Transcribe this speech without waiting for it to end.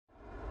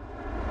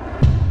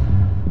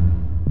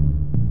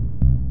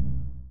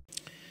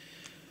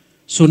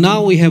So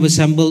now we have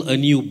assembled a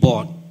new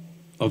board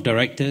of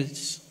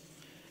directors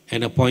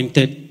and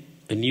appointed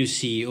a new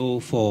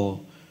CEO for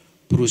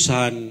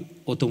Perusahaan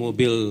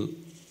Otomobil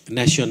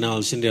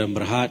Nasional Sdn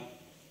Bhd,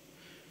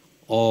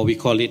 or we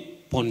call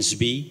it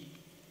PONSB,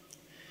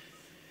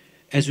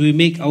 as we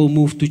make our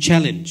move to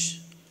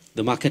challenge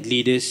the market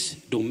leaders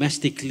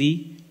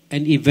domestically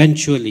and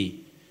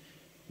eventually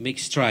make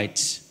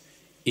strides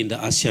in the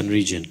ASEAN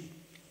region.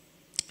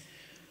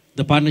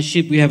 The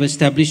partnership we have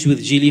established with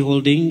Geely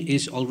Holding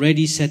is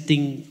already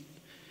setting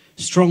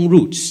strong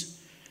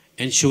roots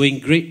and showing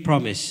great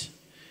promise,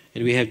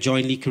 and we have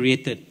jointly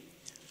created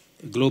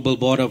a global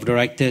board of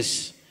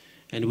directors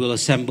and will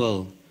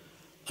assemble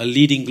a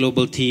leading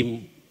global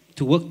team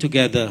to work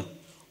together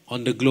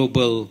on the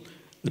global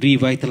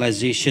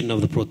revitalization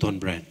of the Proton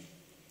brand.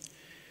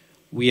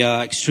 We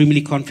are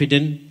extremely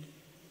confident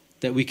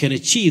that we can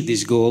achieve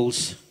these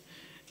goals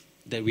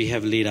that we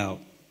have laid out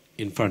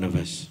in front of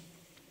us.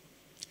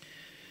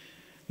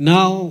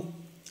 Now,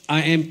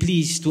 I am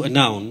pleased to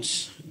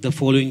announce the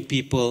following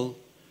people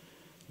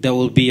that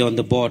will be on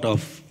the board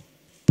of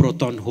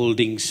Proton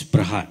Holdings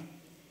Bhd.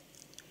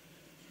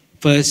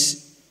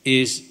 First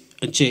is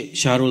Encik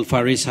Shaharul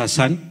Farez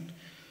Hassan,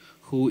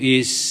 who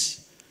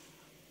is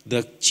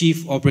the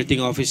Chief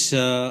Operating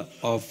Officer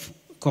of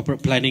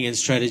Corporate Planning and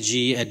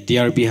Strategy at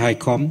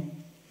DRB-Hicom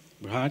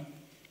Bhd.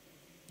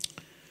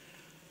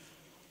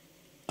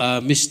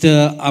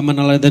 Mr.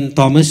 Amalanathan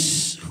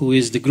Thomas, who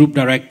is the Group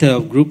Director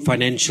of Group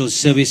Financial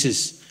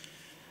Services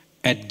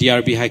at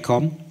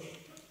DRB-Hicom.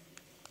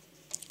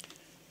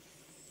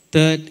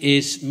 Third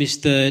is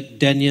Mr.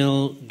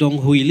 Daniel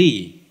Donghui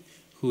Lee,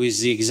 who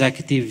is the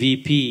Executive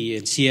VP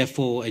and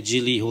CFO at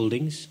Geely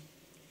Holdings.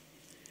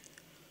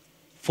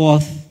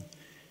 Fourth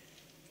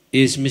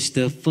is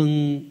Mr.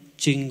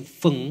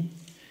 Feng,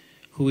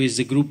 who is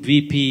the Group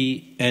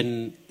VP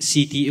and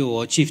CTO,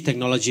 or Chief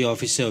Technology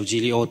Officer of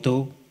Geely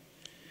Auto.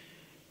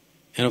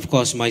 And of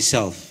course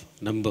myself,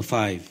 number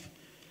 5,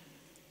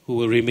 who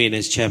will remain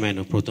as Chairman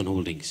of Proton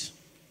Holdings.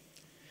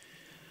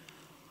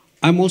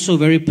 I'm also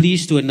very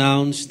pleased to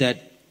announce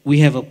that we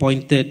have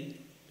appointed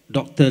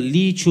Dr.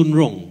 Lee Chun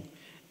Rong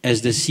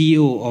as the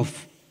CEO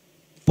of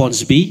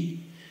PONSB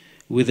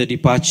with the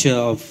departure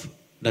of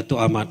Dato'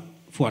 Ahmad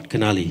Fuad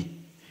Kenali.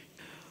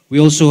 We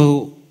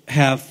also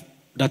have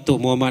Dato'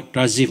 Muhammad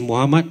Razif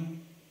Muhammad,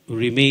 who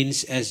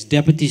remains as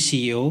Deputy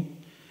CEO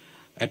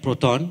at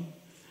Proton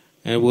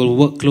and will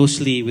work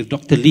closely with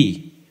Dr.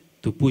 Lee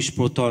to push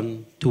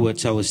Proton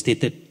towards our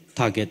stated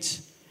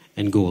targets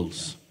and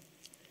goals.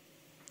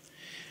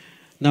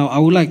 Now, I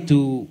would like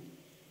to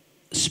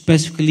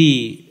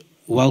specifically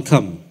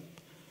welcome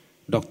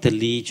Dr.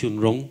 Lee Chun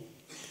Rong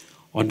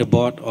on the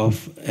board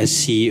as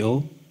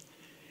CEO.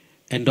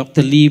 And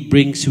Dr. Lee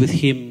brings with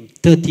him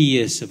 30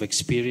 years of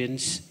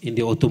experience in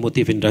the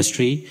automotive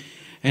industry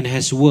and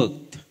has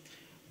worked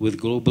with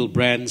global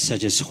brands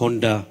such as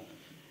Honda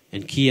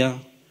and Kia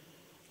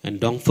and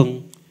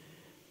Dongfeng.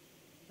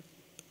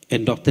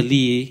 And Dr.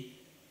 Lee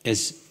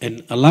is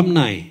an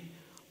alumni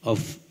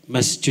of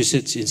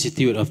Massachusetts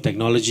Institute of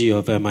Technology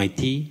of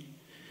MIT,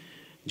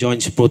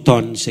 joins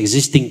Proton's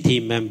existing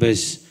team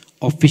members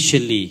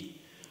officially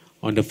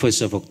on the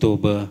 1st of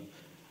October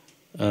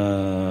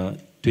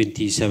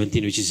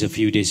 2017, which is a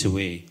few days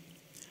away.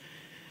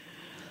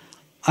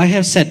 I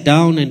have sat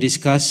down and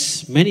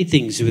discussed many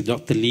things with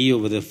Dr. Lee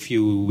over the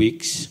few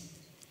weeks,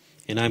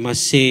 and I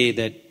must say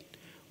that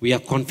we are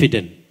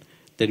confident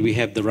that we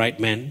have the right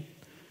man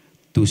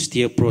to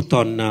steer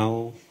Proton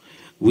now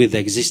with the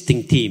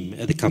existing team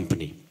at the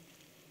company.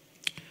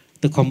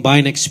 The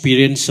combined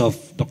experience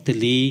of Dr.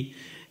 Lee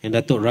and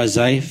Dato'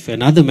 Razif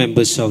and other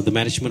members of the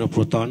management of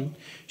Proton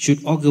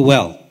should augur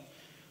well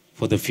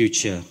for the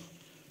future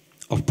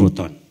of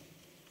Proton.